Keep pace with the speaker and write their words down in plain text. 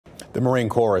The Marine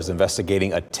Corps is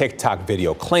investigating a TikTok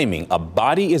video claiming a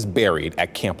body is buried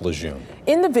at Camp Lejeune.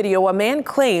 In the video, a man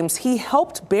claims he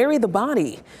helped bury the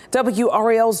body.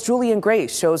 WRAL's Julian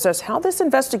Grace shows us how this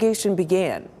investigation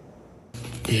began.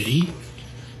 Did he?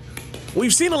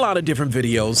 We've seen a lot of different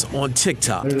videos on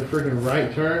TikTok. There's a freaking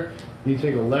right turn. You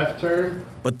take a left turn.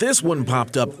 But this one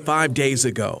popped up 5 days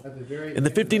ago. In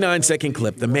the 59-second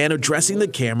clip, the man addressing the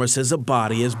camera says a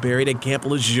body is buried at Camp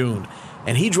Lejeune,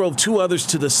 and he drove 2 others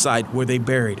to the site where they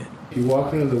buried it. If you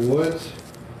walk into the woods,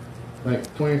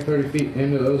 like 20, 30 feet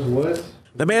into those woods.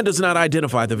 The man does not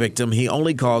identify the victim. He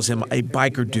only calls him a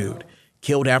biker dude,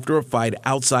 killed after a fight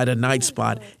outside a night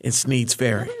spot in Sneed's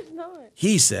Ferry.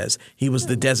 He says he was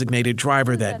the designated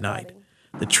driver that night.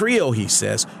 The trio, he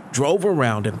says, drove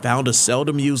around and found a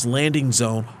seldom-used landing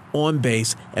zone on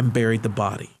base and buried the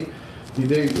body. You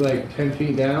dig like 10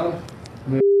 feet down,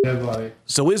 and then dead body.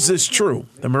 So is this true?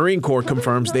 The Marine Corps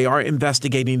confirms they are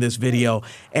investigating this video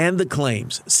and the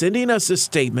claims, sending us a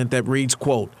statement that reads,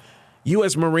 quote,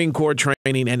 U.S. Marine Corps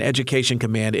Training and Education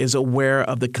Command is aware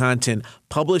of the content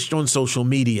published on social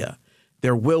media.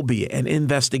 There will be an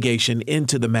investigation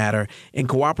into the matter in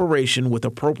cooperation with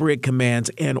appropriate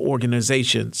commands and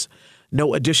organizations.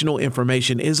 No additional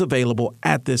information is available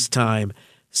at this time,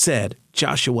 said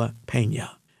Joshua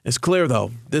Pena. It's clear,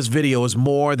 though, this video is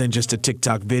more than just a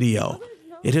TikTok video.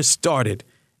 It has started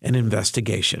an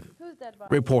investigation.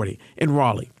 Reporting in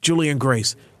Raleigh, Julian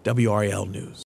Grace, WRAL News.